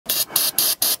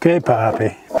Okay,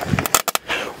 Poppy.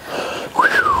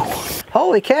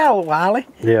 Holy cow, Wiley.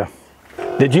 Yeah.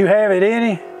 Did you have it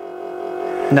any?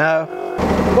 No.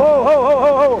 Whoa, whoa, whoa,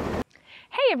 whoa, whoa.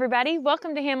 Hey everybody,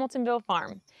 welcome to Hamiltonville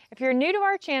Farm. If you're new to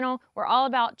our channel, we're all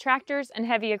about tractors and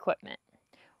heavy equipment.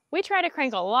 We try to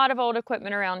crank a lot of old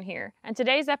equipment around here, and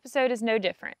today's episode is no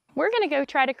different. We're gonna go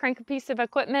try to crank a piece of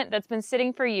equipment that's been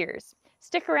sitting for years.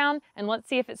 Stick around and let's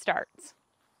see if it starts.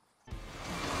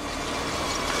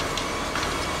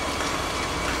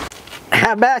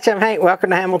 How about you? I'm Hank.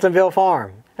 Welcome to Hamiltonville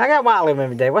Farm. I got Wiley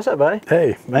with me today. What's up, buddy?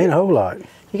 Hey, ain't a whole lot.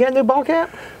 You got a new ball cap?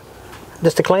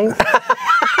 Just to clean?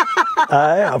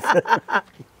 I have.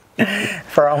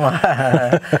 for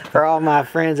all my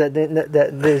friends that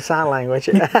do sign language.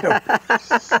 You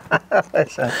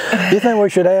think we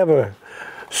should have a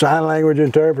sign language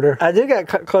interpreter? I do got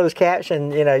closed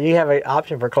caption. You know, you have an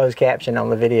option for closed caption on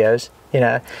the videos. You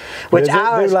know, which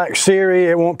I do like Siri.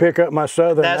 It won't pick up my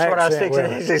southern accent. That's what I was fixing.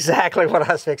 That's exactly what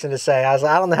I was fixing to say. I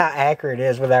don't know how accurate it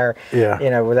is with our, you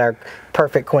know, with our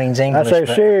perfect Queen's English. I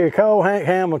say, Siri, call Hank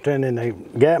Hamilton, and they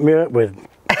got me up with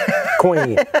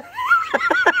Queen.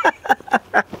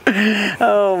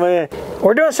 Oh man,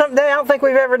 we're doing something today I don't think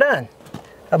we've ever done.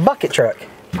 A bucket truck.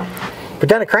 We've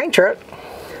done a crane truck.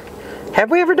 Have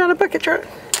we ever done a bucket truck?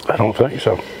 I don't think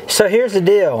so. So here's the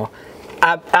deal.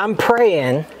 I'm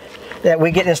praying that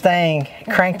we get this thing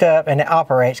cranked up and it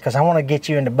operates, because I want to get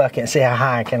you in the bucket and see how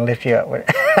high I can lift you up with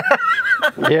it.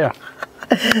 Yeah.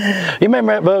 You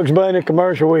remember that Bugs Bunny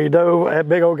commercial where he that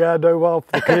big old guy dove off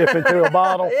the cliff into a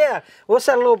bottle? Yeah. We'll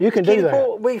set a little You can do that.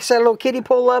 Pool. We set a little kiddie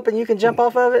pool up and you can jump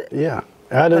off of it? Yeah.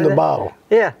 Out in the bottle.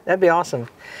 Yeah, that'd be awesome.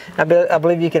 I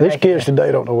believe you can. These kids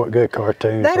today don't know what good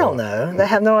cartoons They don't know. They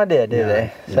have no idea, do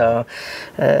they? No.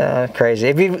 So, crazy.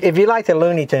 If you like the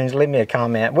Looney Tunes, leave me a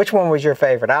comment. Which one was your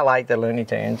favorite? I like the Looney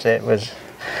Tunes. It was...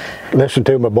 Listen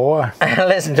to my boy.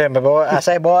 Listen to me, boy. I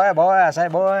say boy, boy, I say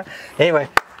boy. Anyway,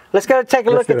 let's go take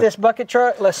a look at this bucket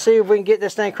truck. Let's see if we can get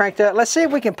this thing cranked up. Let's see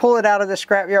if we can pull it out of the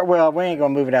scrapyard. Well, we ain't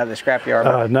going to move it out of the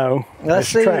scrapyard. No. Let's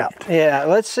see. Trapped. Yeah,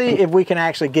 let's see if we can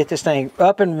actually get this thing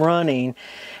up and running.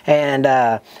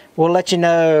 And we'll let you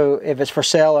know if it's for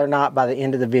sale or not by the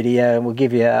end of the video. And we'll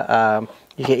give you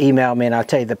you can email me and I'll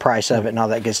tell you the price of it and all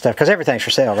that good stuff, because everything's for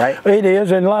sale, right? It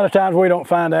is, and a lot of times we don't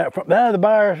find out. The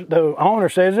buyer, the owner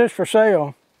says it's for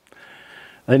sale.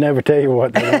 They never tell you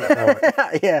what they want for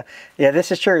it. Yeah,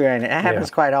 this is true, ain't it? It happens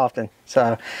quite often.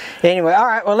 So, anyway, all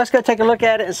right. Well, let's go take a look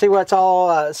at it and see what's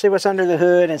see what's under the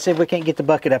hood, and see if we can't get the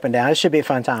bucket up and down. It should be a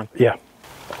fun time. Yeah.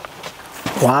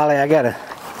 Wiley, I gotta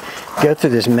go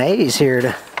through this maze here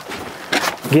to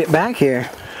get back here.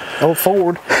 Old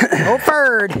Ford, old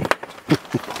Ford.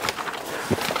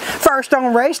 First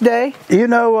on race day. You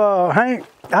know, Hank,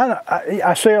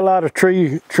 I see a lot of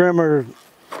tree trimmer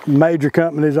major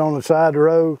companies on the side of the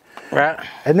road. Right.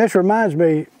 And this reminds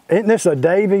me, isn't this a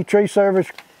Davy Tree Service?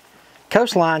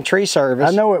 Coastline Tree Service.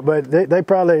 I know it, but they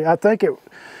probably, I think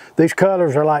these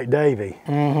colors are like Davy.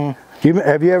 Mm-hmm.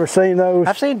 Have you ever seen those?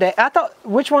 I've seen Davy. I thought,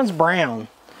 which one's brown?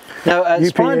 No,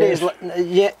 Splendid is,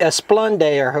 yeah, a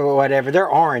Splendid or whatever. They're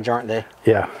orange, aren't they?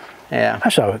 Yeah. Yeah.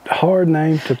 That's a hard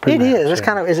name to pronounce. It is. It's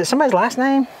kind of, is it somebody's last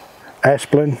name?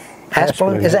 Asplin.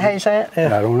 Asplin? Is that how you say it?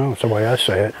 Yeah. I don't know. It's the way I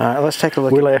say it. All right, let's take a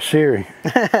look. We'll ask Siri.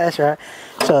 That's right.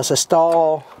 So it's a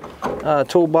stall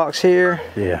toolbox here.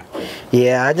 Yeah.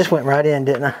 Yeah, I just went right in,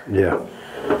 didn't I? Yeah.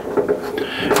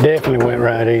 Definitely went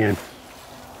right in.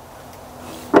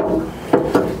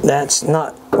 That's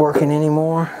not working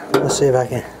anymore. Let's see if I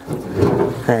can.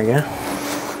 There you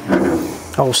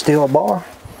go. Old steel bar.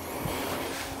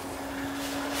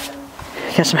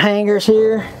 Got some hangers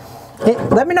here.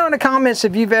 Let me know in the comments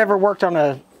if you've ever worked on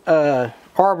a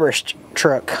arborist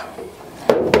truck.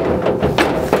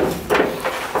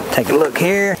 Take a look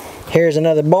here. Here's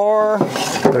another bar.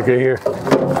 Look at here.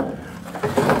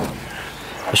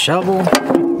 A shovel.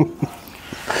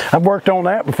 I've worked on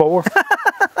that before.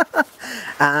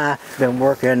 I've been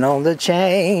working on the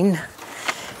chain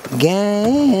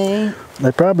gang.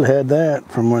 They probably had that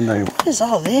from when they... What is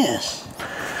all this?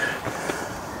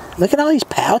 Look at all these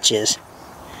pouches.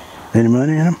 Any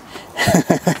money in them?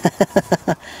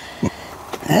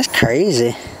 That's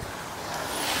crazy.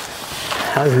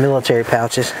 Those military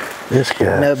pouches. This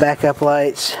guy. No backup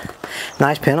lights.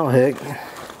 Nice pintle hook.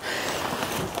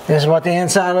 This is what the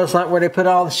inside looks like, where they put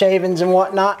all the shavings and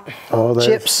whatnot. Oh,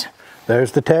 chips.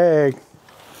 There's the tag.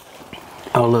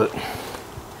 Oh, look.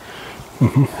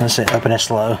 Let's see, open it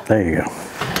slow. There you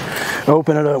go.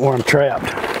 Open it up where I'm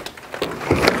trapped.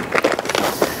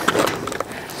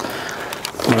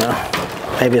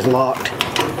 Well, maybe it's locked.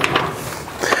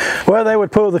 Well, they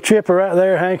would pull the chipper right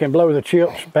there, Hank, and blow the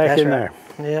chips back in there.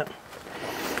 Yep.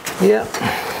 Yep.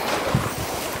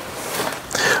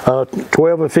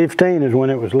 12 of 15 is when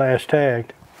it was last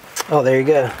tagged. Oh, there you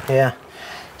go. Yeah.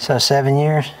 So 7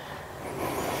 years.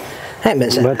 Ain't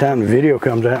been By the time the video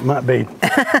comes out, it might be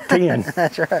 10.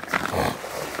 That's right.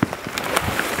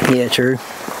 Yeah, true.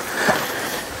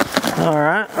 All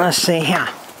right, let's see here.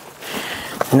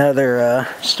 Another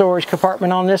storage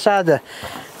compartment on this side. The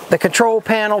control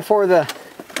panel for the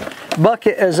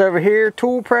bucket is over here.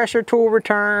 Tool pressure, tool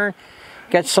return.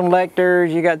 Got some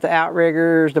selectors. You got the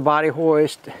outriggers, the body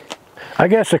hoist. I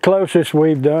guess the closest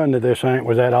we've done to this ain't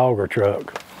was that auger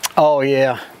truck. Oh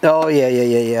yeah. Oh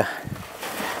yeah.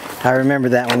 I remember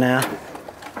that one now.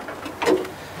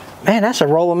 Man, that's a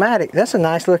Roll-O-Matic. That's a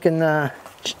nice looking bar.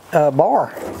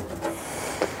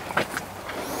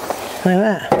 Look at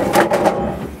that.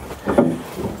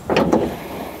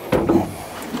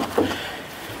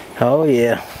 Oh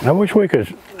yeah. I wish we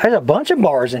could. There's a bunch of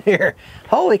bars in here.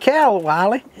 Holy cow,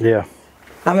 Wiley. Yeah.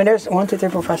 I mean, there's 1, 2, 3,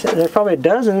 4, 5, 6. There's probably a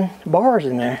dozen bars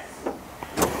in there.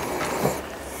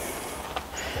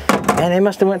 And they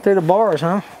must have went through the bars,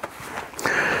 huh?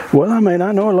 Well, I mean,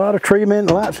 I know a lot of tree men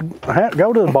lights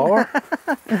go to the bar.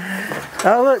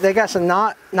 Oh, look, they got some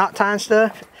knot tying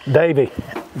stuff. Davy.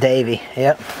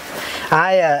 Yep.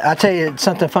 I'll tell you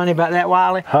something funny about that,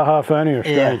 Wiley. Ha ha, funny or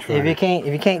strange funny? If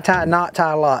you can't tie a knot,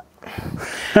 tie a lot.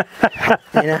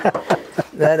 You know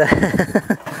that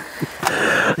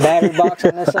battery box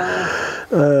on this side.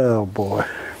 Oh boy.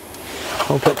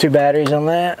 We'll put 2 batteries on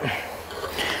that.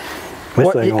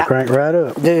 This thing gonna crank right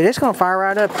up. Dude, it's gonna fire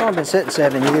right up. It's only been sitting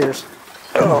 7 years.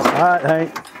 Oh, alright,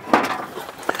 Hank.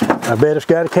 I bet it's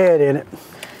got a cat in it.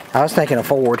 I was thinking a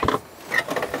Ford.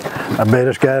 I bet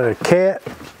it's got a cat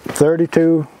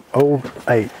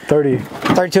 3208.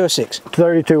 3206.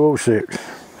 3206.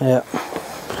 Yep.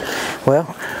 Well,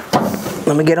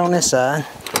 let me get on this side.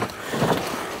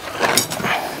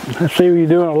 I see you're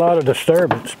doing a lot of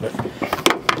disturbance, but.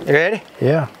 You ready?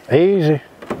 Yeah, easy.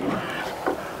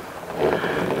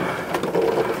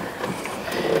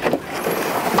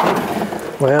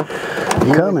 Well,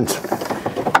 Cummins.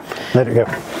 Let it go.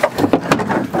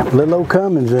 Little old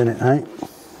Cummins in it, ain't?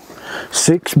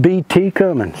 6BT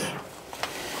Cummins.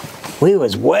 we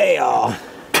was way off.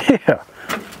 Yeah.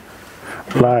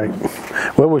 Like,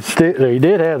 well, he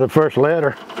did have the first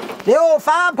letter. The old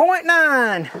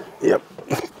 5.9. Yep.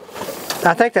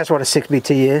 I think that's what a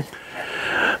 6BT is.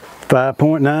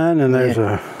 5.9, and there's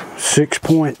a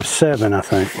 6.7, I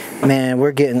think. Man,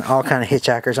 we're getting all kind of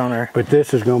hitchhikers on there. But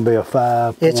this is going to be a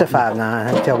 5. It's a 5.9.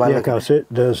 I can tell by yeah, looking. because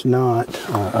it does not.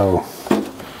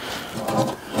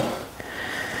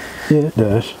 Yeah, it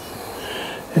does.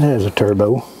 It has a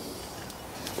turbo.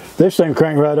 This thing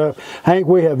cranked right up. Hank,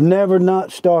 we have never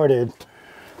not started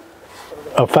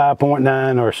a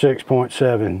 5.9 or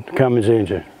 6.7 Cummins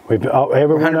engine. Every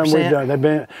one of them we've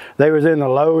done. They was in the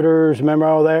loaders. Remember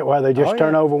all that? Why they just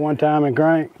turn over one time and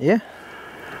crank? Yeah.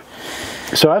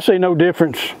 So I see no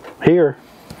difference here.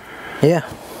 Yeah.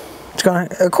 It's gonna.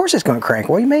 Of course, it's gonna crank.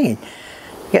 What do you mean?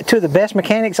 You got 2 of the best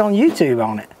mechanics on YouTube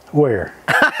on it. Where?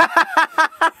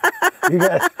 you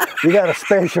got a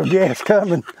special guest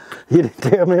coming. You didn't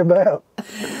tell me about.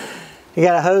 You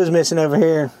got a hose missing over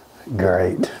here.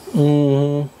 Great.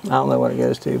 Mm-hmm. I don't know what it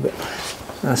goes to, but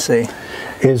let's see.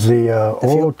 Is the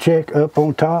oil check up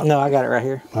on top? No, I got it right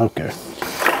here. Okay.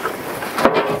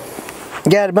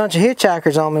 Got a bunch of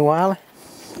hitchhikers on me, Wiley.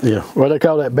 Yeah. What do they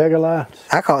call that? Beggar lights?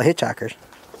 I call it hitchhikers.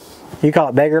 You call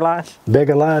it beggar lights?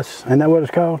 Beggar lights? Isn't that what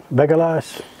it's called? Beggar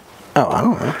lights? Oh, I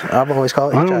don't know. I've always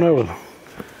called it hitchhikers. I don't know.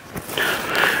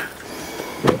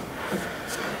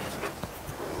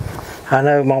 I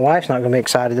know my wife's not going to be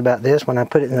excited about this when I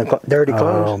put it in the dirty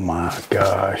clothes. Oh my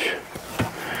gosh.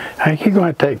 Hey, you're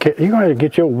going to take care. You're going to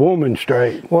get your woman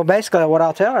straight. Well, basically what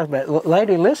I'll tell her is, but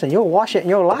lady, listen, you'll wash it and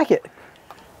you'll like it.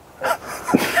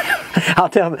 I'll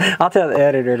tell the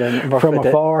editor to from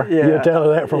afar. Yeah, you'll tell her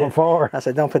that from afar. I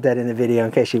said, don't put that in the video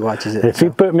in case she watches it. If you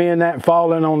put me in that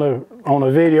falling on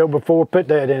the video before, put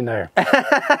that in there.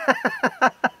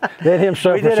 Let him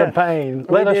suffer some pain.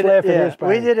 Let us laugh at his pain.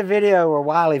 We did a video where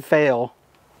Wiley fell.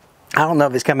 I don't know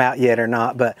if it's come out yet or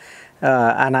not, but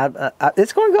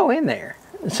it's going to go in there.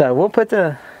 So we'll put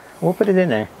it in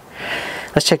there.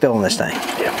 Let's check the oil on this thing.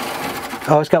 Yeah.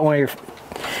 Oh, it's got one of your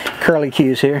curly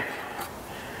cues here.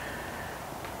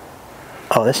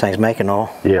 Oh, this thing's making oil.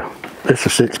 Yeah, it's a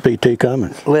 6BT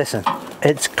Cummins. Listen,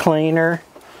 it's cleaner.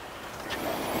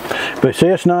 But see,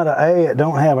 it's not an A. It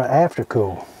don't have an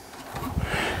aftercool.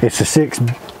 It's a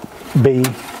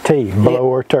 6BT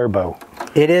blower turbo.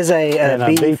 It is and a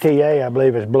BTA, I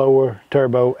believe, is blower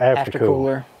turbo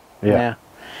aftercooler. Yeah.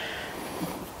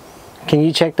 Can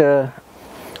you check the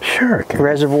Cherokee.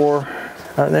 Reservoir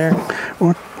up there.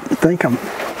 Well, I think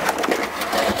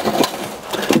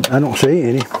I don't see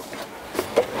any.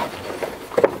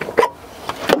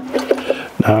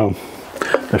 No,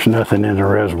 there's nothing in the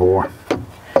reservoir.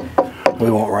 We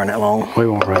won't run it long. We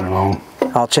won't run it long.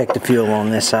 I'll check the fuel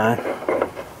on this side.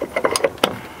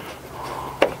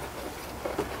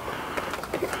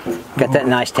 Got that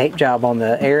nice tape job on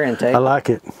the air intake. I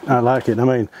like it. I like it. I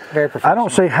mean, Very professional. I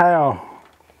don't see how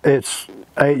it's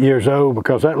 8 years old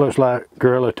because that looks like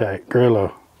Gorilla tape.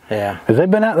 Gorilla. Yeah. Has they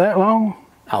been out that long?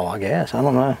 Oh, I guess. I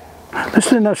don't know. Let's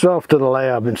send this off to the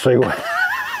lab and see what.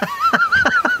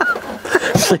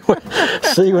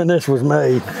 see when this was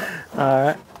made. All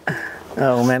right.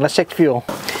 Oh man, let's check the fuel.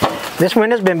 This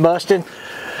window's been busted.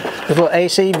 This little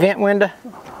AC vent window.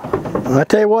 I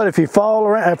tell you what, if you fall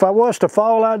around, if I was to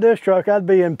fall out of this truck, I'd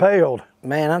be impaled.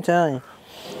 Man, I'm telling you.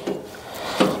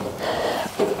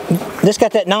 This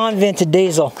got that non-vented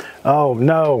diesel. Oh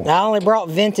no. I only brought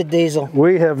vented diesel.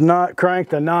 We have not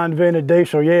cranked a non-vented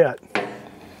diesel yet.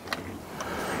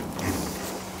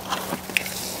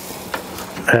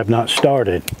 Have not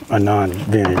started a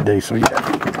non-vented diesel yet.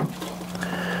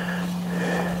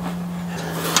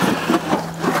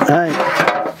 Hey.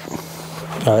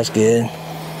 Oh, that's good.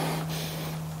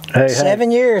 Hey,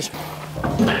 7 years.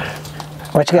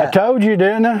 What you got? I told you,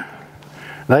 didn't I?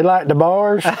 They liked the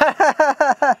bars.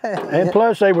 And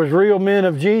plus they was real men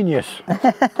of genius.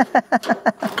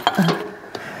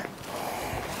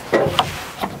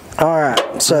 All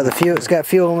right, so the fuel, it's got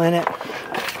fuel in it.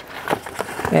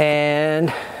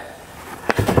 And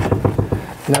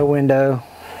no window.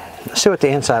 Let's see what the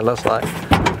inside looks like.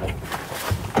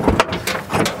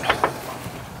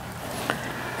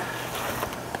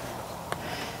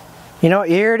 You know what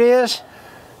year it is?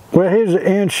 Well, here's the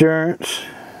insurance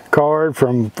card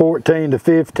from 14 to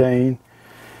 15.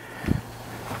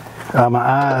 My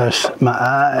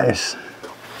eyes.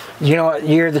 You know what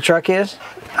year the truck is?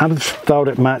 I just thought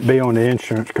it might be on the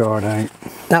insurance card, ain't.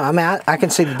 No, I mean, I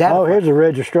can see the data Oh, plate. here's the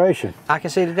registration. I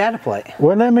can see the data plate.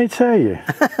 Well, let me tell you.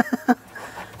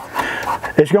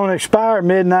 It's going to expire at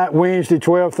midnight Wednesday,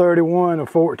 12/31 of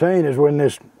 14 is when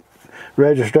this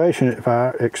registration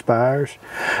expires.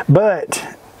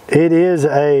 But it is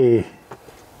a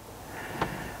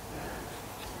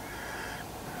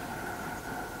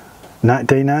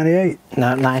 $1998.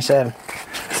 No, 97.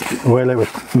 Well, it was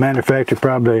manufactured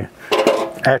probably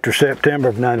after September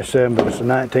of 97, but it's a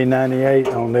 1998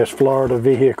 on this Florida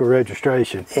vehicle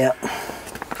registration. Yep.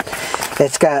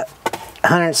 It's got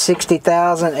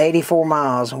 160,084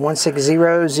 miles.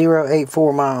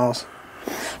 160,084 miles.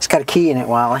 It's got a key in it,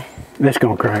 Wally. It's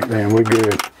going to crank then. We're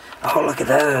good. Oh, look at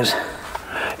those.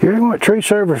 You know what tree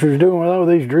servicers doing with all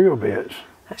these drill bits?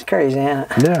 That's crazy, ain't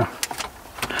it? Yeah.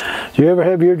 Do you ever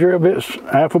have your drill bits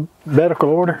alphabetical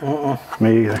order?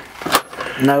 Me either.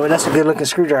 No, but that's a good looking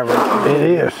screwdriver. It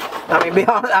is. I mean, be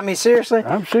honest, I mean, seriously?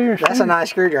 I'm serious. That's a nice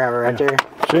screwdriver right there.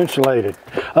 It's insulated.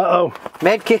 Uh-oh.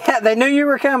 Med kit, they knew you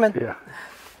were coming. Yeah.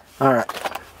 All right.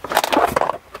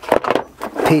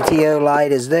 PTO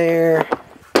light is there.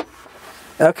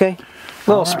 Okay.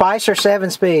 Little Spicer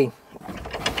 7-speed.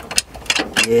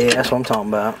 Yeah, that's what I'm talking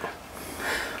about.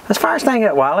 Let's fire this thing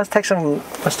up, Wild. Let's take some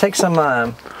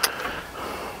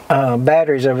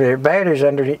batteries over there. Batteries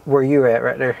under where you're at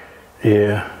right there.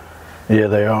 Yeah. Yeah,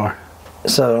 they are.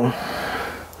 So, all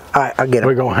right, I'll get them.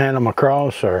 We're going to hand them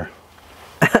across, or?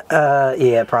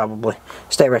 Yeah, probably.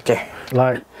 Stay right there.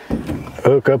 Like,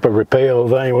 hook up a rappel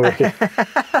thing with it.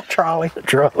 Trolley.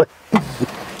 Trolley.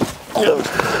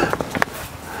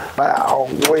 Wow,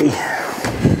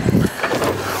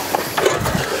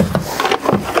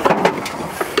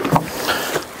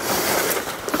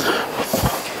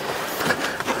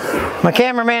 My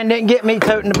cameraman didn't get me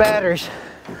toting the batteries.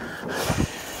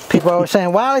 People always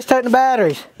saying, Wiley's toting the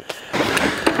batteries.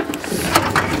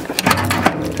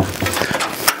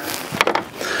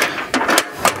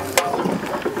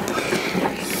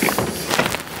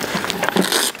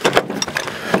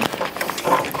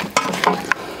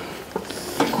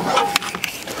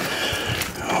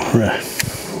 All right.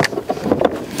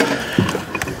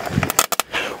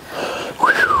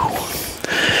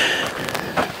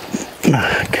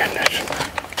 My goodness.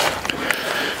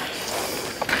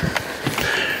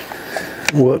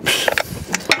 Whoops.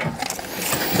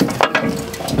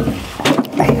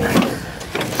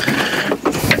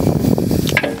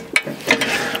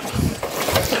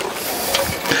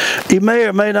 You may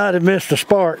or may not have missed a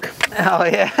spark. Oh,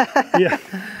 yeah. Yeah.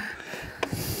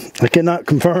 I cannot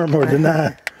confirm or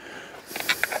deny.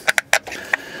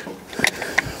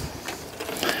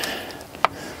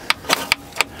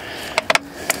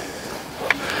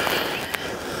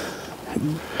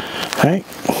 Hank?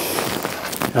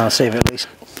 I'll see if it at least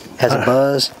has a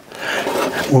buzz.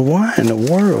 Well, why in the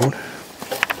world?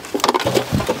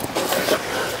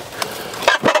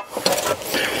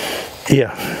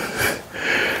 Yeah.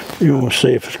 You want to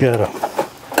see if it's got a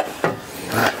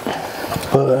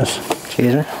buzz.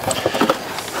 Excuse me.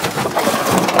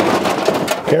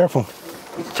 Careful.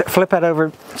 Flip that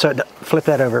over. So flip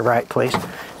that over right, please.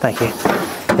 Thank you.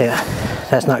 Yeah,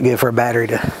 that's not good for a battery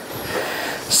to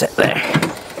sit there.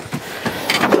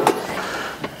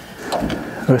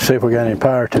 Let's see if we got any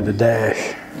power to the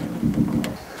dash.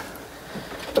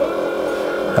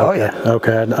 Oh yeah.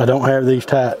 Okay, I don't have these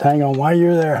tight. Hang on, while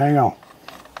you're there, hang on.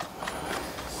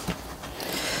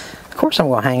 Of course I'm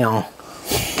gonna hang on.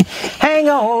 Hang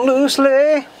on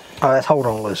loosely. Oh, that's hold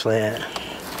on loosely. Yeah.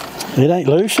 It ain't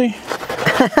Lucy?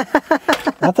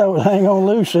 I thought it was hang on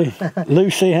Lucy.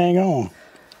 Lucy, hang on.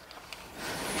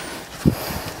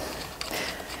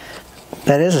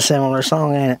 That is a similar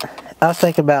song, ain't it? I was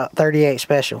thinking about 38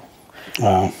 Special.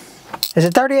 Is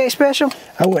it 38 Special?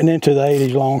 I wasn't into the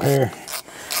 80s long hair.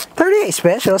 38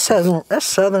 Special, that's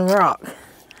Southern rock.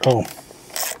 Oh.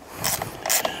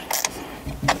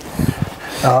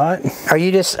 All right. Are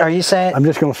you saying? I'm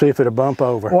just going to see if it'll bump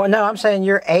over. Well, no, I'm saying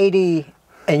you're 80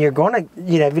 and you're going to,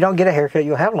 you know, if you don't get a haircut,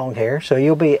 you'll have long hair. So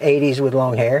you'll be 80s with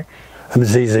long hair. I'm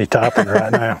ZZ topping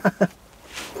right now.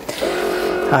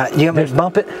 Do you want me to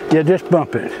bump it? Yeah, just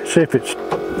bump it. See if it's...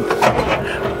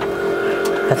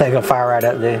 I think it'll fire right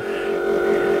up, dude.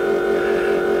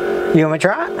 You want me to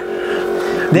try it?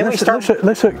 Then we start.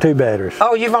 Let's hook 2 batteries.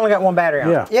 Oh, you've only got 1 battery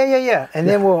on. Yeah. And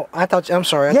then we'll. I thought. I'm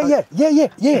sorry. Yeah.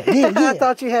 I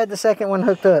thought you had the second one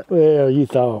hooked up. Well, you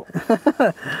thought.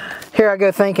 Here I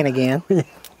go thinking again.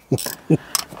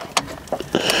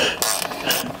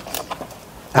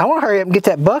 I want to hurry up and get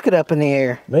that bucket up in the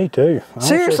air. Me too.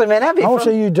 Seriously, man, that'd be fun. I want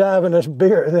to see you driving this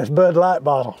Bud Light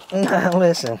bottle.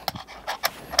 Listen.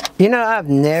 You know, I've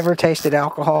never tasted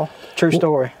alcohol. True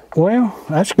story. Well,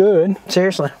 that's good.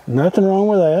 Seriously. Nothing wrong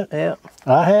with that. Yeah.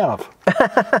 I have.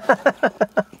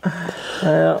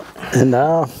 Yeah. And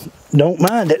I don't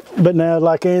mind it. But now,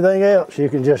 like anything else, you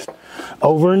can just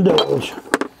overindulge.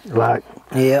 Like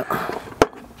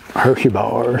Hershey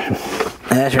bars.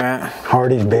 That's right.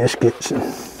 Hardee's biscuits and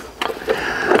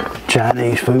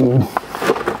Chinese food.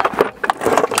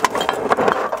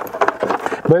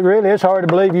 But really, it's hard to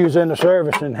believe you was in the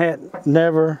service and had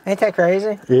never... Ain't that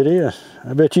crazy? It is.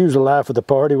 I bet you was the life of the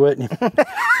party, wasn't you?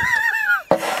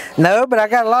 No, but I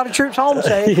got a lot of troops home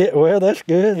safe. Yeah, well, that's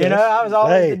good. You know, I was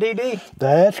always the DD.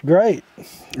 That's great.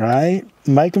 Right?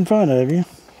 Making fun of you.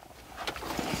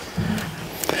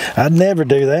 I'd never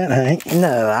do that, Hank.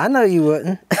 No, I know you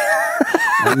wouldn't.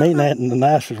 I mean that in the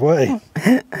nicest way.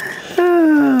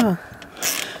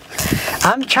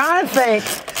 I'm trying to think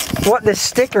what this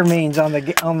sticker means on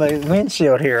the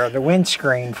windshield here, or the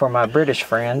windscreen for my British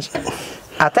friends.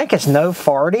 I think it's no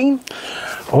farting.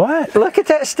 What? Look at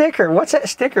that sticker. What's that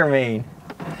sticker mean?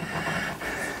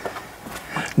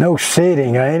 No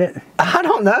sitting, ain't it? I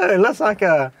don't know. It looks like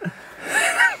a...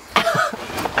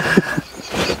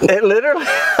 It literally...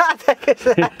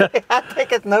 I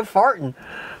think it's no farting.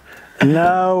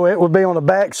 No, it would be on the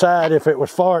back side if it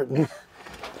was farting.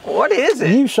 What is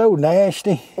it? You so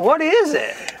nasty. What is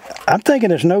it? I'm thinking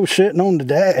it's no sitting on the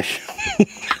dash.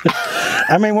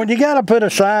 I mean, when you got to put a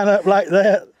sign up like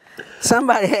that.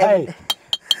 Somebody had... Hey,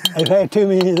 they've had too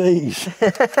many of these.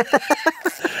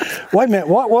 Wait a minute,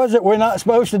 what was it we're not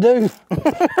supposed to do?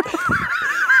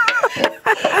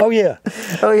 Oh yeah.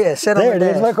 Oh yeah, sit on the dash. There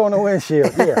it is, look on the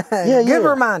windshield. Yeah. Good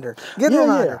reminder. Good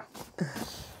reminder. Yeah.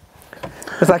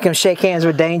 It's like them shake hands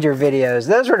with danger videos.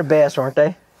 Those were the best, weren't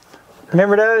they?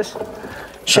 Remember those?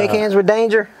 Shake hands with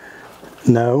danger?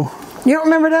 No. You don't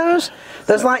remember those?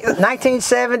 Those like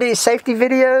 1970s safety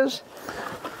videos?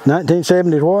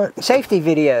 1970s what? Safety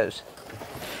videos.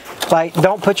 Like,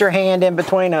 don't put your hand in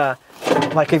between a,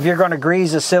 like if you're going to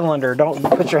grease a cylinder, don't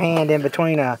put your hand in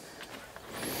between a,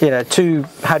 you know, 2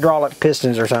 hydraulic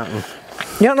pistons or something.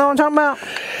 You don't know what I'm talking about?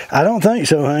 I don't think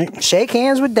so, Hank. Shake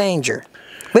hands with danger.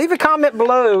 Leave a comment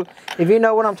below if you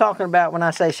know what I'm talking about when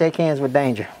I say shake hands with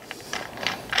danger.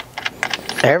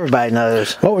 Everybody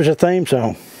knows. What was the theme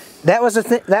song? That was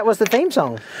the theme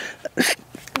song.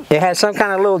 It had some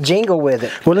kind of little jingle with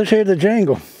it. Well, let's hear the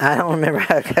jingle. I don't remember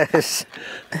how it goes.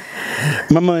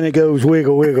 My money goes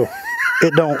wiggle, wiggle.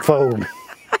 It don't fold.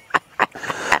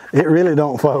 It really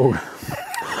don't fold.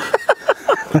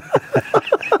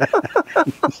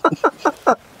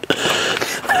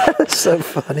 That's so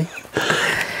funny.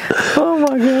 Oh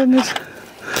my goodness.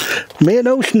 Me and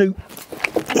old Snoop.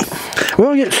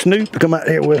 We'll get Snoop to come out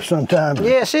here with us sometime.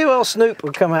 Yeah, see, old Snoop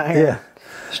would come out here. Yeah.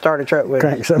 start a truck with.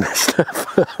 Crank some of this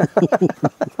stuff.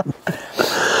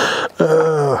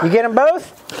 You get them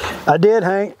both? I did,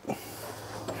 Hank.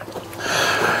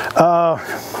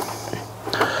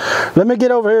 Let me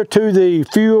get over here to the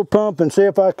fuel pump and see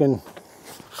if I can.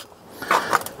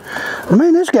 I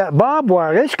mean, it's got barbed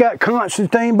wire. It's got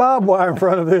Constantine barbed wire in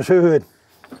front of this hood.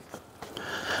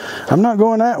 I'm not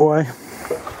going that way.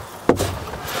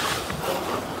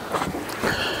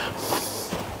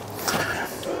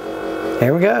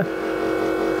 Here we go.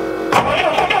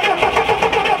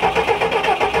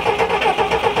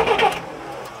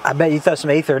 I bet you throw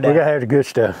some ether down. We gotta have the good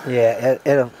stuff. Yeah,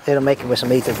 it'll make it with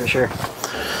some ether for sure.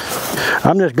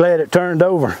 I'm just glad it turned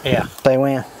over. Yeah. They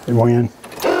win. It win.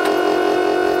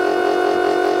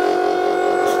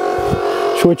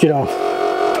 Switch it off.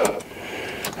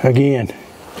 Again.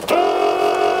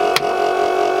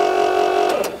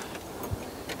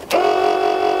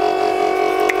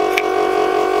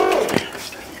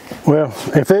 Well,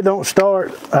 if it don't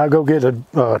start, I'll go get a,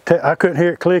 I couldn't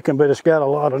hear it clicking, but it's got a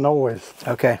lot of noise.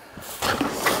 Okay.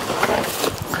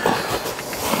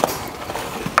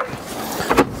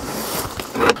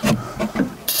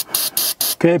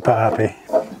 Okay, Poppy.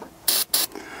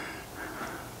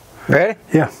 Ready?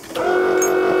 Yeah.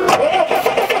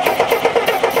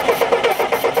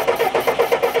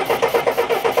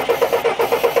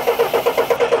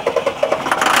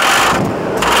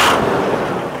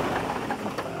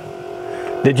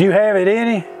 Did you have it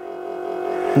any?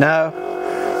 No.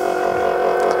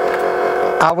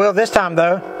 I will this time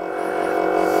though.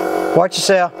 Watch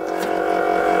yourself.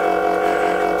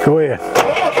 Go ahead.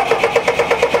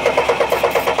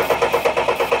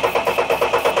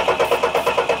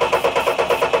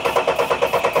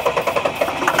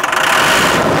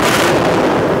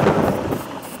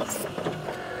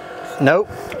 Nope.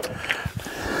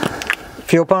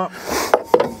 Fuel pump?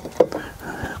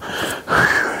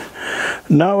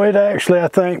 No, it actually, I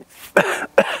think.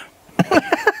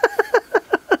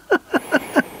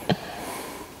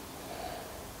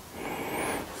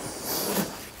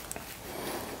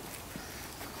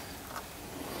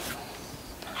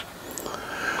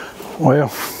 Well,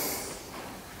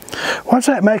 what's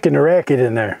that making the racket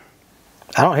in there?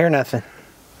 I don't hear nothing.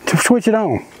 Just switch it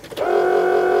on.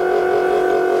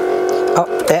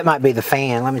 Oh, that might be the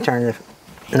fan. Let me turn the...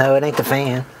 No, it ain't the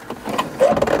fan.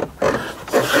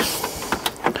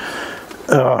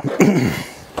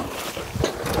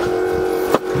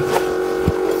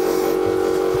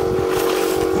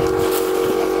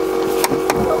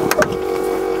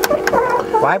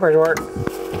 Wipers work.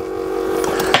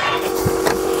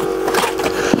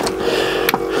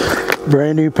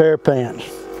 Brand new pair of pants.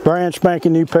 Brand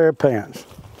spanking new pair of pants.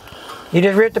 You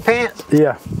just ripped the pants?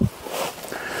 Yeah.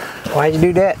 Why'd you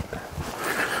do that?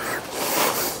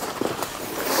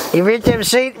 You ripped them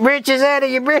breeches out of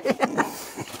your breeches.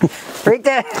 Rip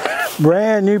that.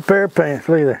 Brand new pair of pants.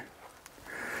 Look at there.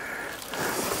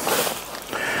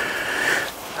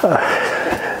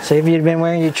 See, if you'd been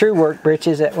wearing your TRUEWERK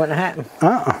breeches, that wouldn't happen.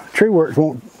 TRUEWERK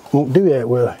won't do that,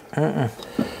 will it?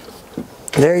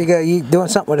 There you go. You doing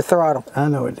something with the throttle. I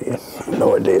know it did. I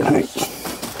know it did, Hank.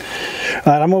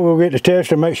 All right, I'm gonna go get the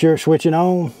tester, make sure it's switching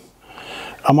on.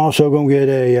 I'm also gonna get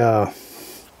a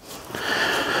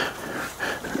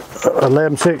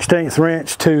 11/16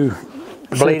 wrench to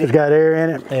see if it's got air in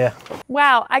it. Yeah.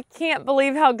 Wow, I can't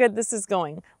believe how good this is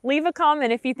going. Leave a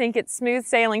comment if you think it's smooth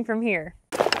sailing from here.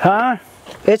 Huh?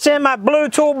 It's in my blue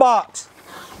toolbox.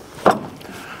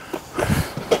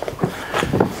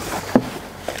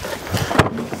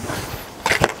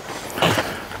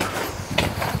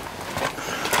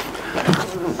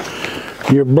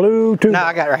 Your blue toolbox. No,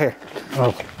 I got it right here.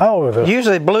 Oh,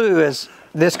 usually blue is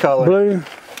this color. Blue?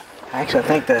 Actually, I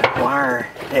think the wire,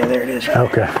 yeah, there it is.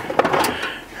 Okay.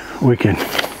 We can.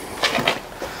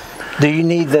 Do you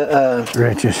need the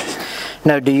wrenches?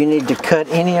 No, do you need to cut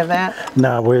any of that?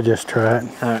 No, we'll just try it.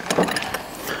 All right.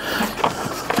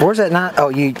 Where's that nine? Oh,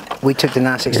 we took the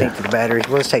 9/16 to the battery.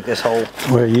 Let's take this hole.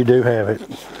 Well, you do have it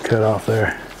cut off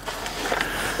there.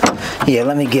 Yeah,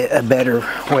 let me get a better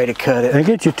way to cut it. And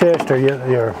get your tester,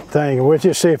 your thing, and we'll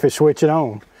just see if it's switching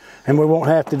on. And we won't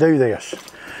have to do this.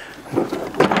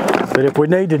 But if we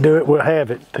need to do it, we'll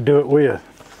have it to do it with.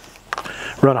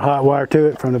 Run a hot wire to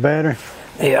it from the battery.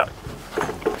 Yeah.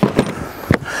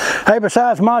 Hey,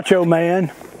 besides Macho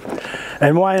Man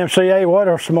and YMCA, what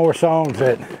are some more songs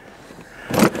that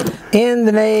In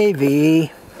the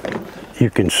Navy. you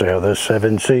can sell the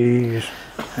 7 C's?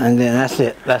 And then that's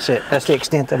it. That's it. That's the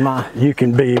extent of my... You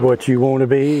can be what you want to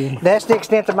be. That's the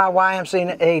extent of my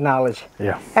YMCA knowledge.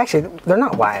 Yeah. Actually, they're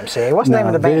not YMCA. What's the name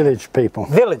of the band? Village People.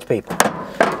 Village People.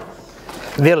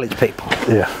 Village People.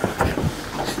 Yeah.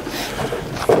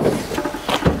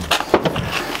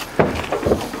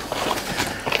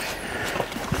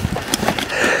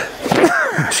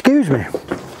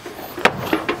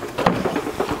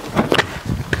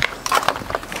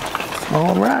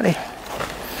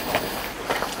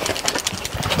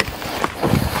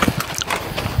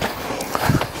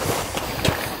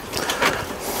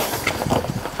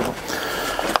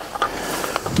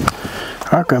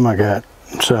 come I got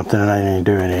something and I ain't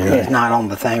doing anything? It's not on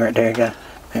the thing right there.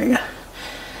 There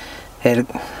you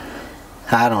go.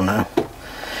 I don't know.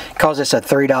 Because it's a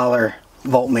 $3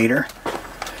 voltmeter.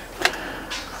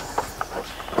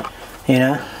 You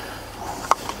know?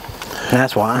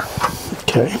 That's why.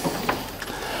 Okay.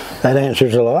 That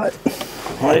answers a lot.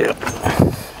 Yeah.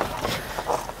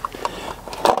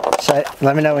 So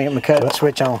let me know when you get my cut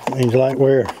switch on. Means like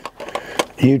we're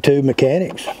YouTube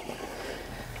mechanics.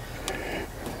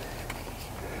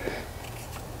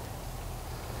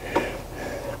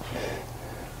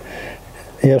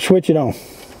 Yeah, switch it on.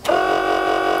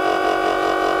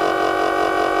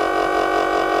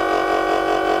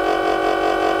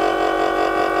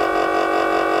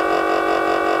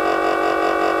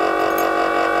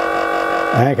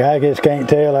 I just can't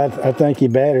tell. I think your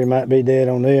battery might be dead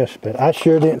on this, but I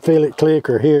sure didn't feel it click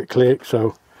or hear it click,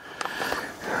 so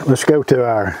let's go to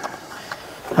our...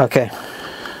 Okay.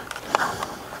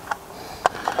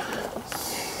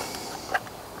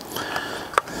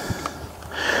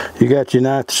 You got your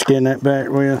knife to skin that back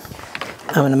with?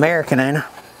 I'm an American, ain't I?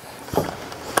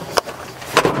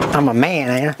 I'm a man,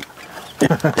 ain't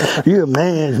I? You a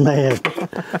man's man.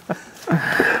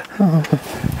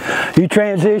 You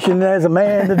transitioned as a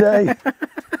man today?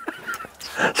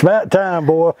 It's about time,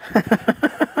 boy.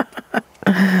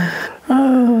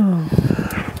 Oh.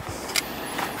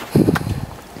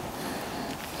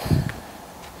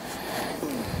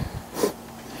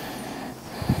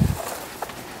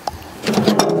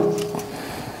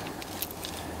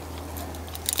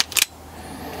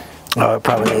 Oh, it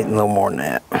probably needs a little more than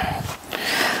that.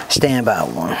 Stand by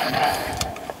one.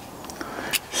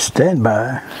 Stand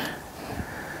by.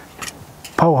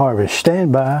 Paul Harvey,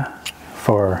 stand by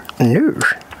for news.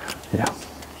 Yeah.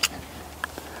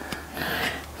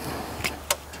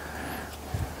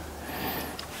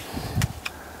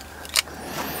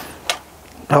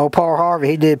 Oh, Paul Harvey,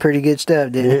 he did pretty good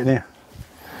stuff, didn't he?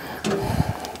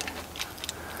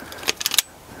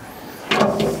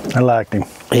 I liked him.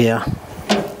 Yeah.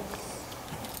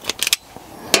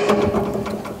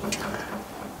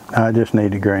 I just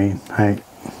need the green, Hank,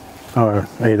 or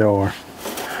either or.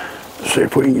 Let's see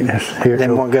if we can get this. Here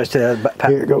Then one goes to the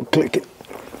here, go click it.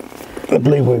 I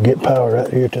believe we'll get power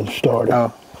right here to the starter.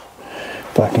 Oh.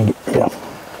 If I can get, yeah.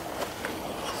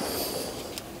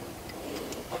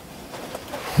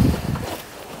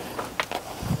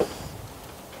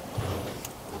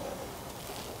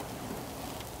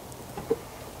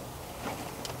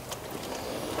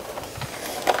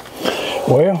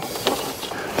 Well,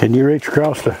 can you reach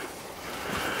across the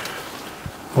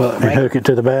and hook it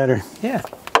to the battery? Yeah.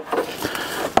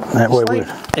 That way we...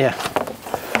 Yeah.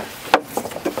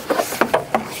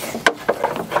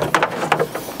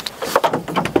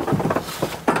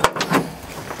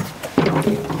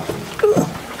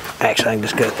 Actually, I can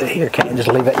just go through here. Can't I just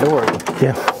leave that door open?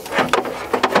 Yeah.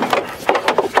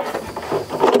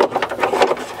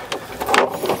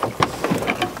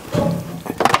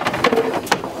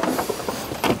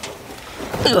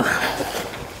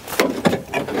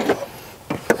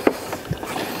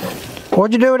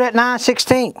 What'd you do with that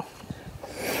 9/16?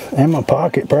 In my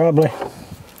pocket, probably.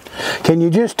 Can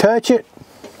you just touch it?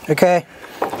 Okay.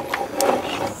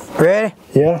 Ready?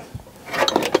 Yeah.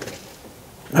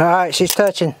 Alright, she's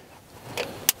touching.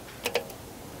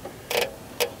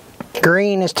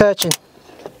 Green is touching.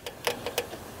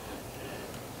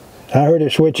 I heard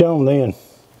it switch on then.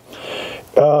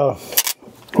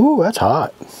 Ooh, that's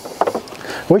hot.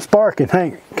 We sparking,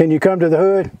 Hank. Can you come to the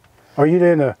hood? Are you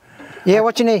in the... Yeah,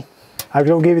 what you need? I was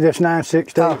gonna give you this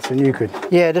 9/16 and you could...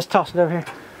 Yeah, just toss it over here.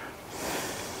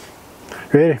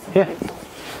 Ready? Yeah.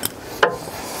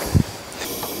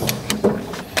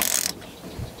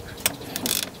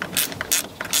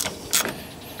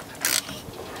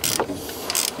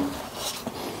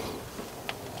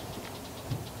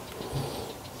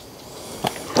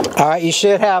 All right, you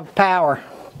should have power.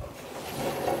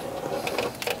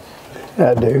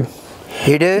 I do.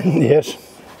 You do? Yes.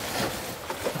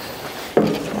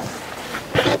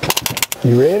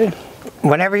 You ready?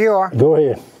 Whenever you are. Go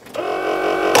ahead.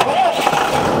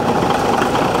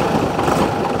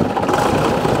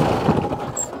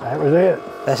 That was it.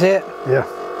 That's it? Yeah.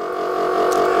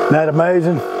 Isn't that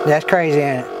amazing? That's crazy,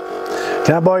 ain't it?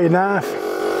 Can I borrow your knife?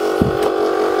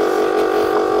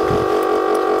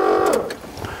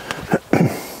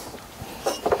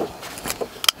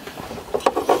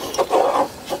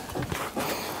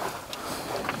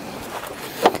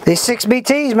 These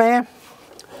 6BTs, man.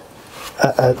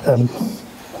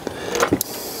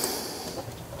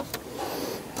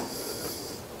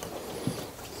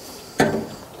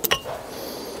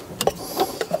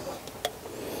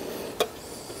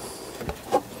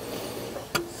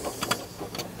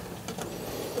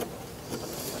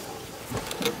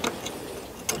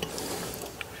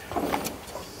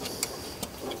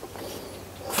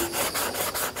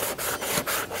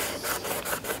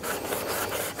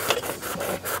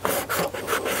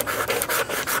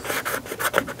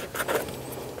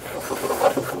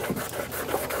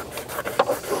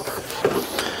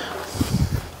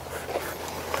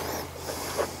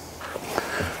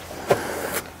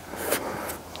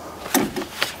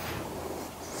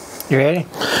 You ready?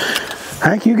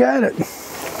 Hank, you got it.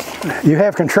 You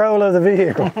have control of the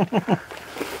vehicle.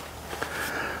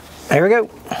 There we go.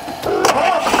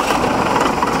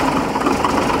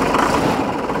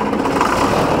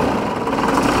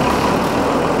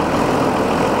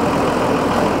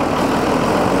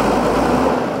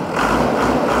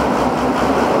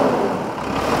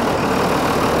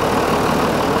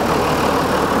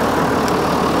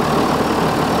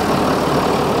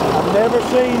 Never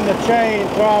seen the chain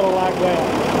throttle like that.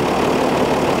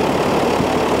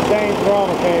 Chain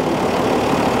throttle cable.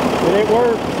 Did it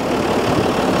work?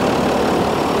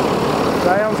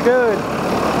 Sounds good.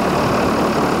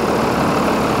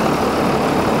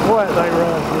 What they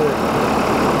run good.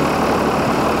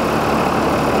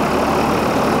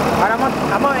 All right,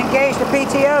 I'm gonna engage the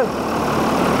PTO.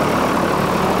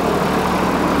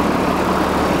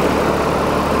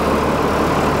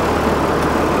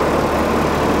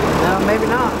 Maybe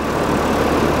not.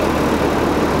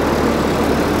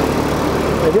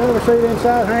 Have you ever seen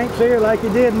inside Hank's ear like you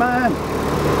did mine?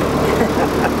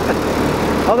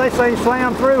 Oh, they say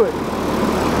slam through it.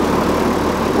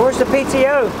 Where's the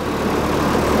PTO?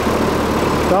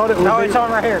 Thought it would no, be. it's on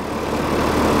right here.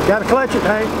 Gotta clutch it,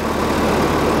 Hank.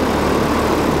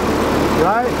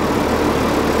 Right?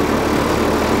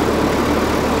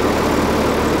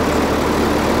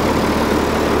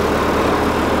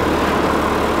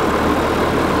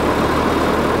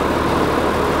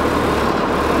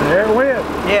 There it went.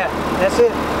 Yeah, that's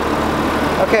it.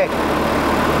 Okay.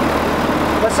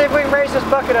 Let's see if we can raise this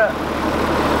bucket up.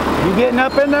 You getting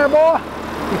up in there, boy?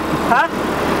 Huh?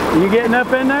 You getting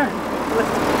up in there?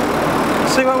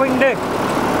 Let's see what we can do.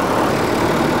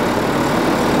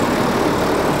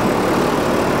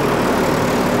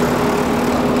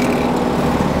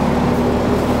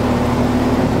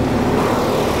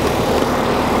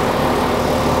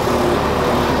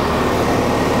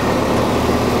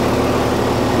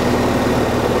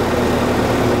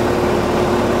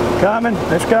 Coming?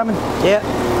 It's coming? Yeah.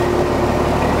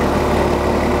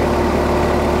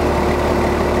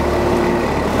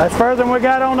 That's further than we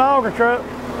got on the auger truck.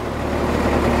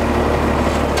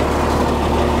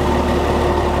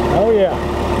 Oh yeah.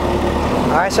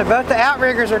 All right, so both the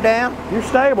outriggers are down. You're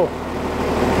stable.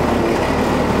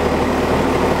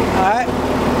 All right.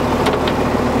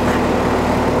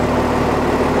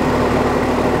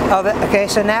 Oh, okay,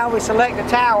 so now we select the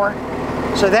tower.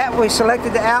 So that we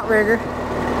selected the outrigger.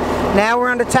 Now we're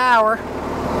on the tower.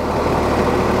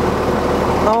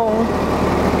 On.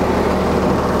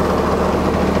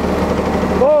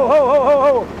 Whoa, ho, ho,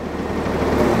 ho, ho.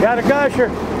 Got a gusher.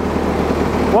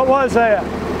 What was that?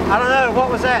 I don't know, what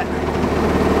was that?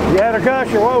 You had a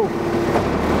gusher, whoa.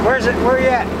 Where's it, where are you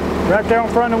at? Right there in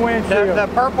front of the windshield. The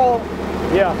purple,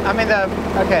 yeah. I mean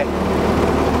okay.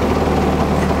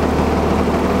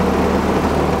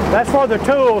 That's for the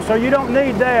tool, so you don't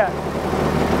need that.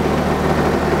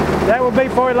 That would be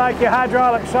for like your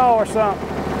hydraulic saw or something.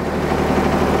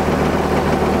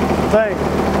 Think.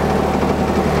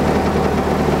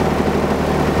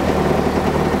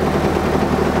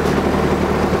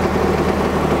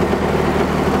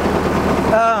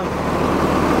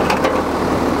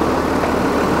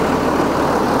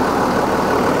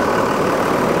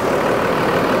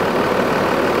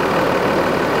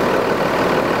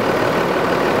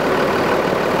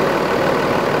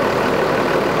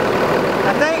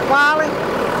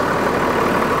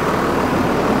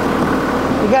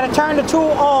 You got to turn the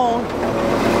tool on.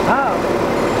 Oh.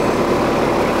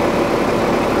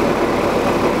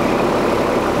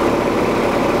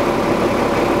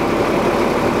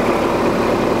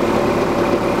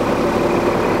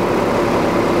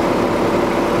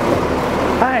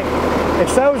 Hank,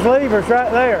 it's those levers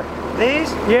right there.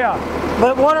 These? Yeah.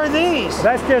 But what are these?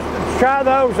 That's just, try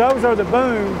those. Those are the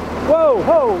boom. Whoa,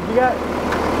 whoa, you got.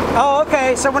 Oh,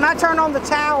 okay. So when I turn on the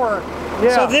tower,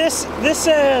 yeah. So this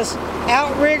says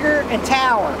outrigger and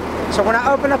tower. So when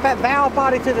I open up that valve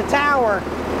body to the tower,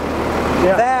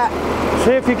 yeah. That.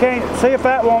 See if you can't, see if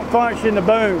that won't function the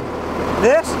boom.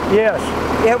 This? Yes.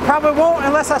 It probably won't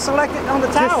unless I select it on the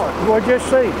tower. We'll just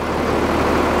see.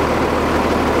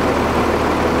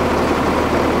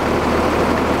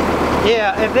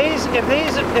 Yeah, if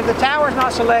the tower's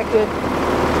not selected,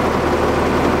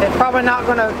 it's probably not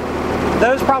gonna,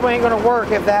 those probably ain't gonna work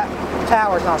if that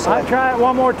tower's not selected. I'll try it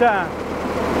one more time.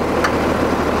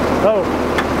 Oh.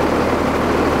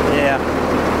 Yeah.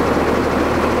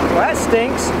 Well, that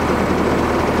stinks.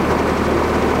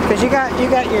 Because you got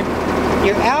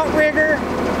your outrigger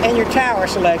and your tower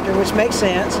selector, which makes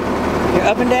sense. You're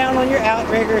up and down on your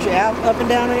outriggers, you're up and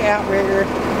down on your outrigger,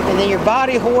 and then your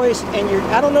body hoist and your,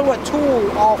 I don't know what tool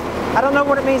off I don't know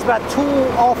what it means by tool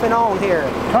off and on here.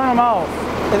 Turn them off.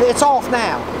 It's off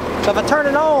now. So if I turn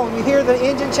it on, you hear the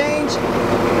engine change?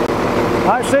 All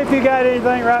right, see if you got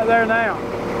anything right there now.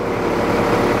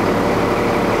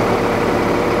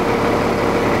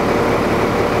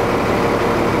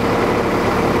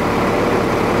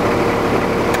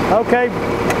 Okay,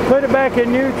 put it back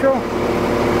in neutral.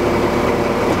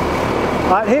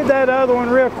 All right, hit that other one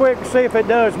real quick and see if it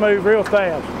does move real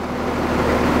fast.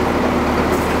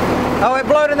 Oh, it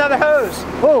blowed another hose.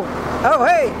 Oh, Oh,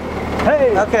 hey.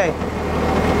 hey. Okay.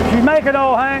 She's making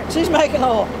all, Hank. She's making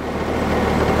all.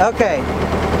 Okay.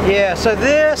 Yeah, so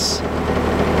this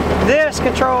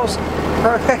controls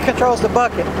the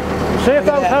bucket. See if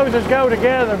those hoses go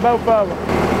together, both of them.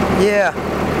 Yeah.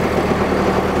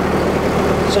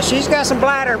 So she's got some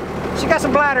bladder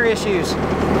issues.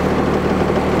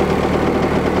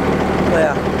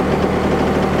 Yeah.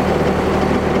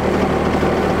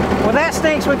 Well, that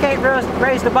stinks. We can't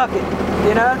raise the bucket,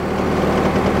 you know?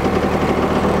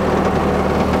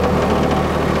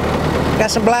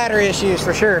 Got some bladder issues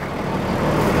for sure.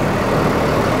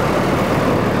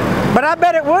 But I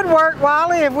bet it would work,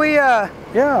 Wally, if we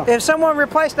if someone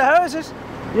replaced the hoses.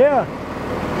 Yeah.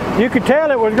 You could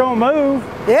tell it was going to move.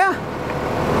 Yeah.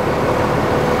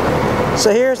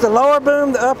 So here's the lower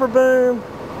boom, the upper boom,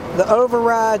 the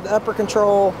override, the upper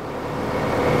control.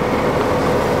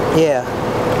 Yeah,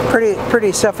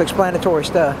 pretty self-explanatory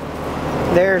stuff.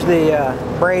 There's the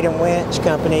Braid and Winch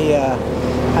Company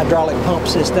hydraulic pump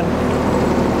system.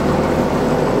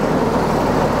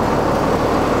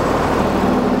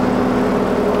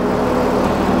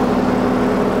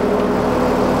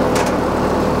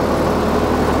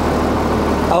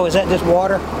 Oh, is that just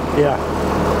water? Yeah.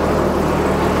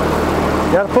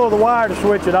 You got to pull the wire to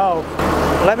switch it off.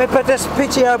 Let me put this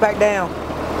PTO back down.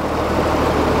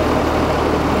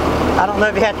 I don't know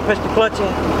if you have to push the clutch in.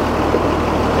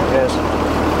 There it is.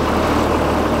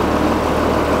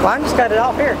 Well, I can just cut it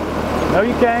off here. No,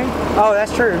 you can't. Oh,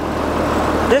 that's true.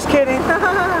 Just kidding.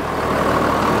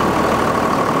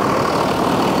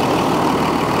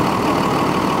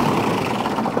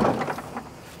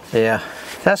 Yeah,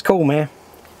 that's cool, man.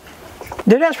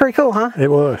 Dude, that's pretty cool, huh?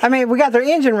 It was. I mean, we got their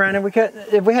engine running. We could,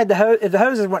 if we had if the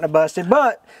hoses wouldn't have busted.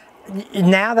 But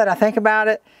now that I think about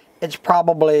it, it's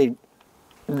probably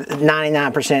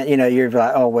 99%. You know, you're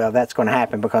like, oh well, that's going to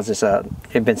happen because it's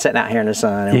been sitting out here in the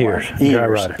sun and years.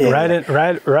 Years. Yeah.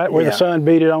 Right where the sun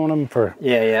beat it on them for.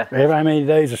 Yeah. Every how many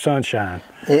days of sunshine.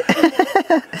 Yeah.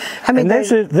 I mean,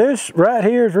 this right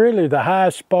here is really the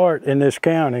highest part in this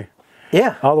county.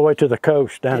 Yeah. All the way to the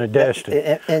coast down at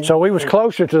Destin. So we was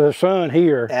closer to the sun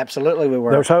here. Absolutely we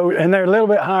were. And they're a little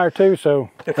bit higher too, so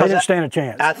they didn't stand a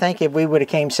chance. I think if we would have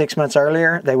came 6 months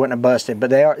earlier, they wouldn't have busted. But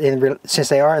they are, since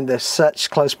they are in such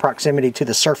close proximity to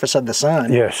the surface of the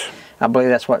sun. Yes. I believe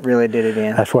that's what really did it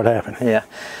in. That's what happened. Yeah.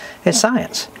 It's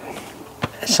science.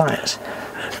 It's science.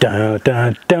 Dun,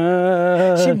 dun,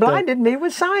 dun, she blinded me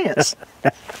with science.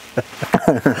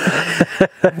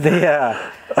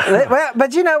 Well,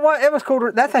 but you know what? It was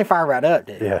cool. That thing fired right up,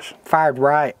 dude. Yes. Fired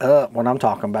right up. What I'm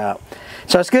talking about.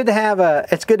 So it's good to have a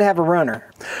runner.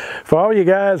 For all you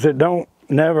guys that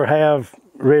never have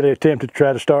really attempted to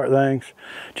try to start things,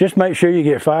 just make sure you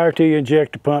get fire to your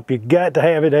injector pump. You got to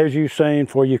have it, as you've seen,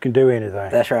 before you can do anything.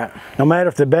 That's right. No matter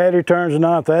if the battery turns or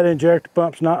not, if that injector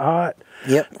pump's not hot.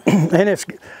 Yep. And it's,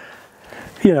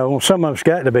 you know, some of them's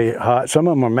got to be hot. Some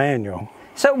of them are manual.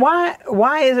 So why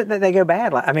is it that they go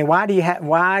bad? I mean,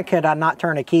 why could I not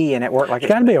turn a key and it work like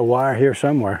it's got to be a wire here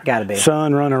somewhere. Got to be.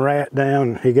 Son run a rat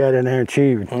down. He got in there and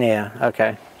chewed. Yeah.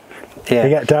 Okay. Yeah. He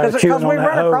got tired of chewing on that hose. Because we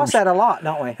run across that a lot,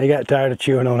 don't we? He got tired of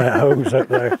chewing on that hose up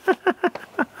there.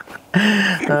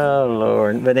 Oh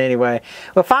Lord. But anyway,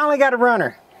 we finally got a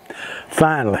runner.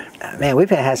 Finally. Man,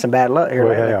 we've had some bad luck here.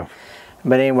 We have.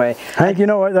 But anyway. Hank, you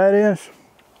know what that is?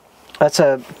 That's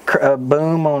a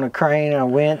boom on a crane, a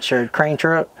winch, or crane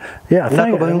truck. Yeah, I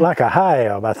think like a high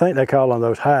ebb. I think they call them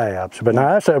those high ebbs. But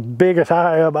now that's the biggest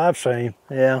high ebb I've seen.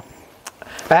 Yeah.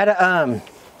 I had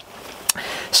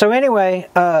so anyway,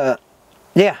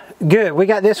 yeah, good. We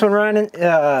got this one running.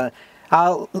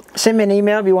 I'll send me an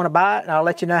email if you want to buy it, and I'll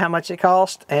let you know how much it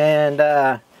costs, and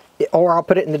or I'll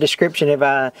put it in the description. If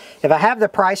I have the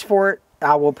price for it,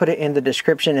 I will put it in the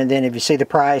description, and then if you see the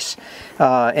price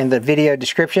in the video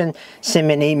description, send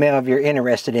me an email if you're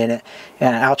interested in it,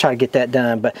 and I'll try to get that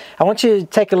done. But I want you to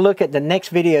take a look at the next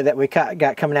video that we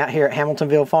got coming out here at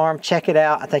Hamiltonville Farm. Check it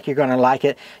out. I think you're going to like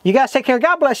it. You guys take care.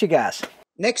 God bless you guys.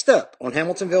 Next up on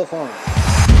Hamiltonville Farm.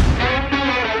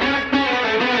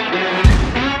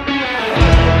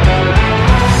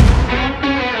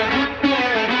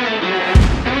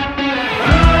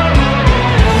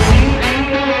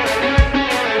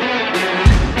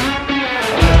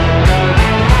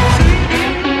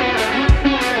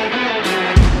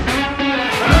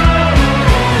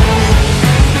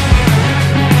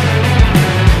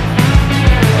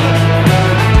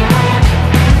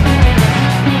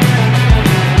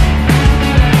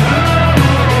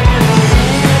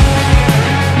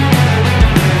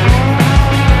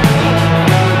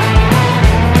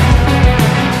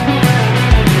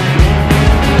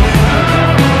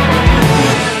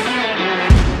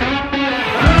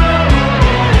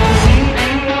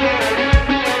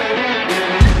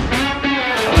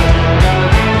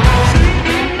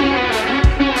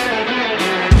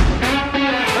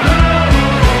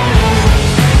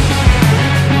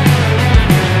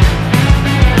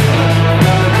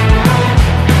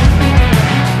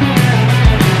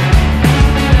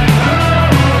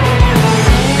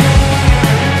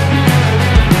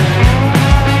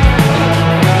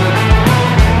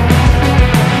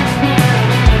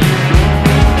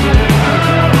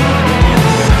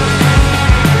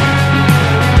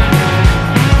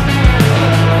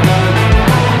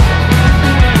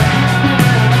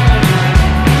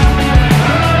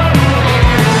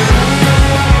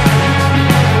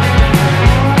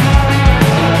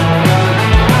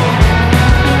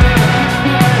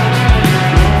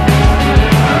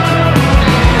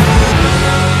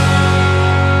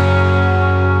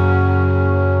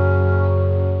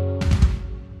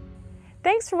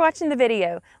 Thanks for watching the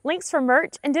video. Links for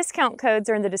merch and discount codes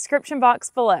are in the description box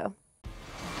below.